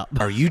shut up.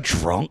 Are you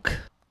drunk?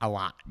 A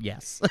lot,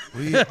 yes.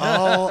 We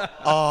all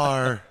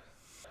are.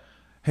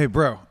 Hey,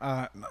 bro,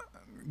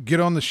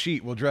 get on the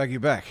sheet. We'll drag you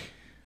back.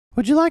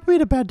 Would you like me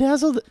to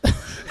bedazzle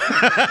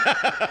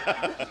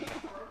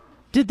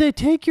Did they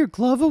take your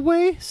glove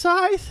away,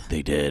 Scythe?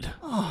 They did.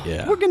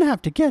 Yeah. We're going to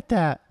have to get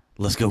that.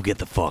 Let's go get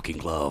the fucking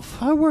glove.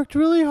 I worked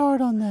really hard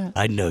on that.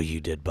 I know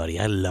you did, buddy.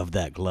 I love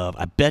that glove.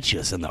 I bet you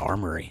it's in the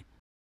armory.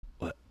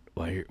 What?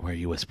 Why are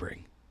you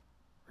whispering?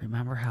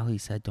 Remember how he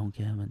said don't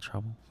get him in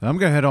trouble? I'm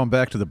going to head on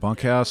back to the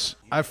bunkhouse.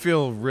 I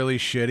feel really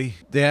shitty.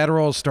 The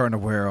Adderall's starting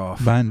to wear off.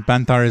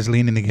 Banthar is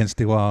leaning against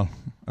the wall,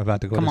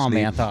 about to go Come to on,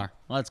 sleep. Manthar.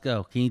 Let's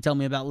go. Can you tell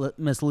me about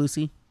Miss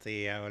Lucy?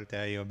 See, I will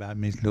tell you about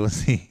Miss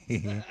Lucy.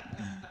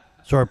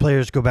 So our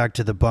players go back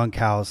to the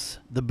bunkhouse.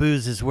 The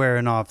booze is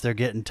wearing off. They're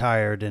getting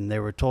tired, and they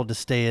were told to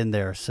stay in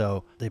there,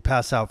 so they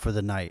pass out for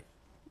the night.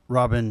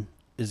 Robin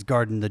is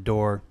guarding the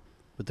door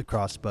with the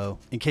crossbow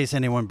in case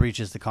anyone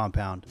breaches the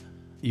compound.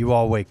 You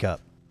all wake up.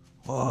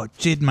 Oh,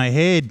 shit, my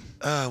head.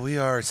 We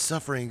are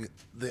suffering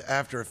the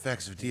after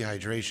effects of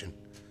dehydration.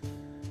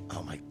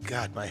 Oh my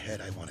God, my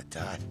head, I want to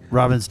die.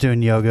 Robin's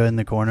doing yoga in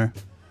the corner.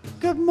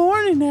 Good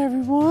morning,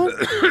 everyone.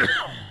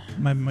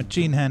 My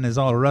machine hand is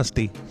all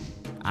rusty.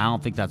 I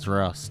don't think that's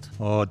rust.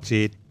 Oh,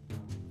 shit.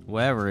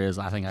 Whatever it is,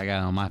 I think I got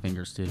it on my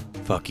fingers too.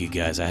 Fuck you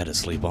guys. I had to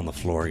sleep on the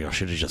floor. Y'all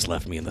should have just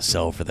left me in the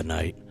cell for the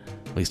night.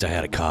 At least I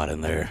had a cot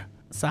in there.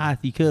 Scythe,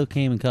 you could have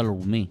came and cuddled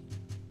with me.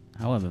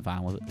 I would have been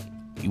fine with it.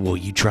 Well,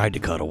 you tried to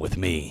cuddle with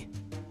me.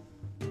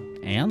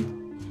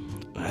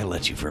 And? I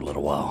let you for a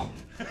little while.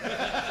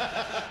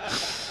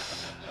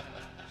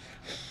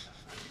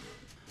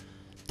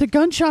 The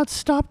gunshots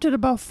stopped at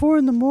about 4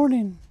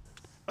 a.m.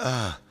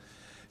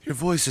 Your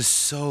voice is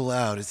so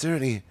loud. Is there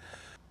any...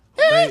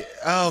 Wait,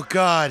 oh,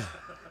 God.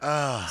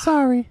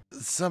 Sorry.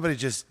 Somebody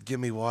just give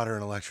me water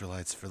and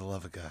electrolytes, for the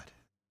love of God.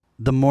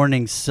 The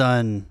morning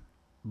sun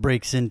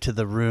breaks into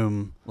the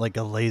room like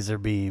a laser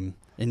beam,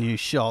 and you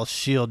all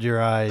shield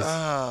your eyes.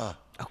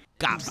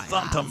 God,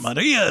 Santa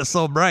Maria is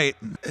so bright.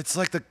 It's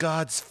like the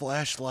God's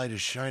flashlight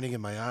is shining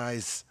in my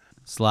eyes.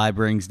 Sly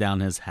brings down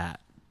his hat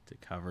to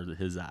cover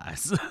his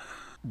eyes.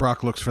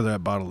 Brock looks for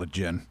that bottle of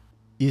gin.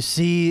 You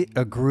see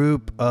a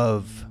group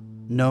of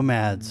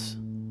nomads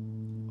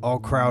all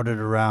crowded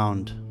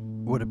around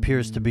what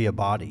appears to be a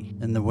body,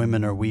 and the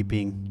women are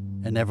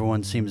weeping, and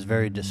everyone seems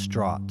very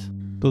distraught.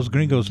 Those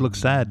gringos look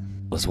sad.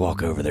 Let's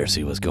walk over there,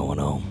 see what's going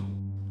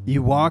on.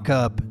 You walk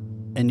up,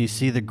 and you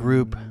see the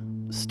group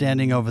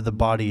standing over the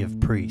body of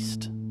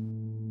Priest.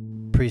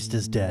 Priest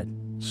is dead.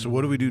 So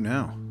what do we do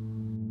now?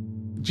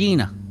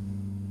 Gina,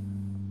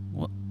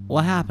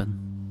 what happened?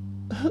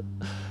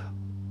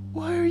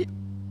 Why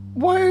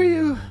are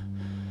you...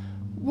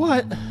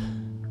 What?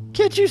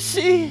 Can't you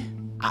see?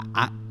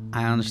 I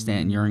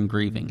understand you're in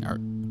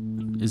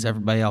grieving. Is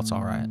everybody else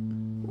all right?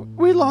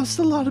 We lost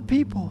a lot of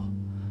people.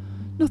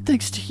 No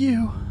thanks to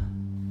you.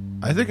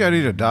 I think I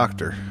need a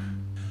doctor.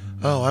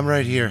 Oh, I'm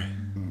right here.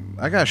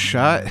 I got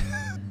shot.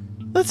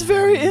 That's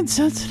very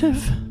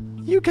insensitive.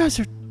 You guys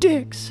are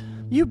dicks.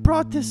 You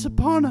brought this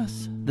upon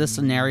us. This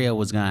scenario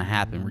was going to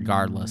happen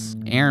regardless.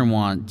 Aaron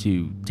wanted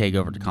to take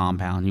over the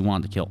compound. He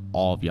wanted to kill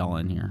all of y'all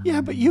in here.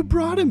 Yeah, but you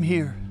brought him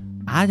here.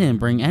 I didn't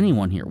bring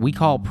anyone here. We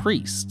called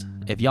Priest.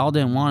 If y'all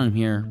didn't want him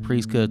here,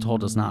 Priest could have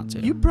told us not to.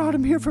 You brought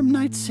him here from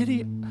Night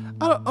City.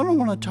 I don't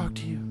want to talk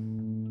to you.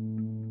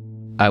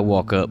 I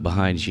walk up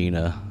behind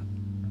Gina,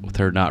 with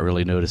her not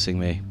really noticing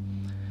me,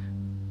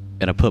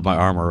 and I put my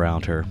arm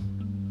around her.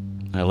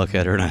 I look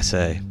at her and I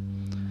say,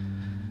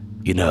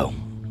 you know,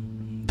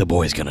 the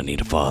boy's gonna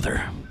need a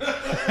father.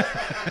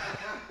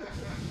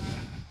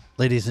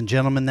 Ladies and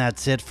gentlemen,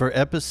 that's it for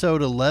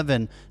episode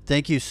 11.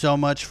 Thank you so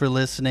much for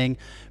listening.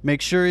 Make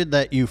sure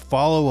that you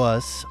follow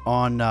us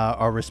on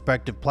our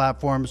respective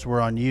platforms. We're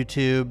on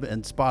YouTube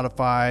and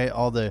Spotify,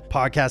 all the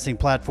podcasting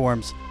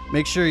platforms.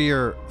 Make sure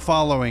you're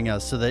following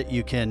us so that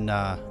you can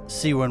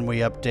see when we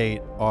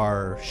update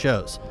our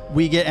shows.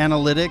 We get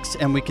analytics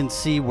and we can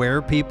see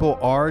where people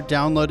are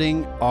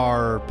downloading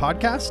our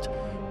podcast.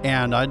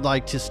 And I'd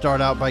like to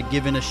start out by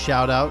giving a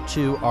shout out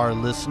to our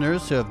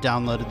listeners who have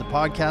downloaded the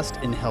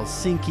podcast in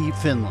Helsinki,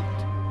 Finland.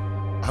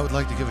 I would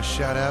like to give a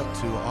shout out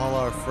to all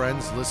our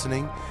friends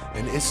listening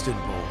in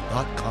Istanbul,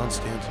 not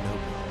Constantinople.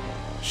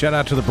 Shout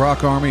out to the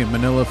Brock Army in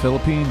Manila,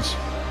 Philippines.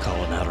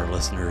 Calling out our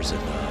listeners in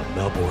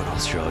Melbourne,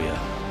 Australia.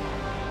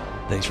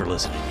 Thanks for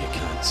listening, you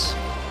cunts.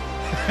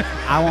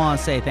 I want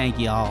to say thank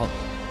you all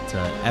to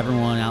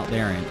everyone out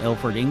there in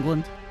Ilford,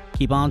 England.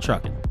 Keep on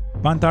trucking.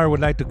 Banthar would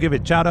like to give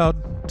a shout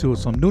out to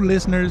some new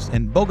listeners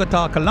in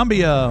Bogota,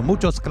 Colombia.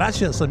 Muchos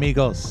gracias,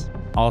 amigos.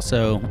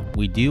 Also,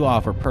 we do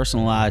offer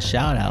personalized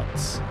shout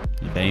outs.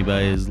 If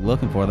anybody is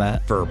looking for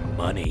that For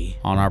money.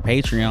 on our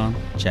Patreon,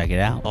 check it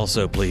out.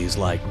 Also, please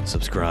like,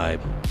 subscribe,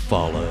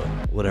 follow,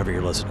 whatever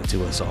you're listening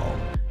to us all.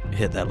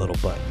 Hit that little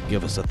button.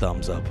 Give us a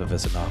thumbs up if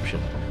it's an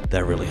option.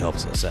 That really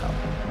helps us out.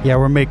 Yeah,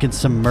 we're making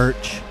some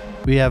merch.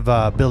 We have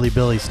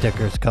Billy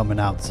stickers coming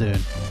out soon.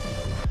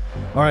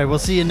 All right, we'll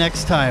see you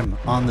next time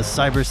on the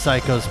Cyber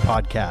Psychos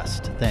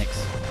podcast.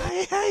 Thanks.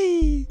 Hey,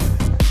 hey.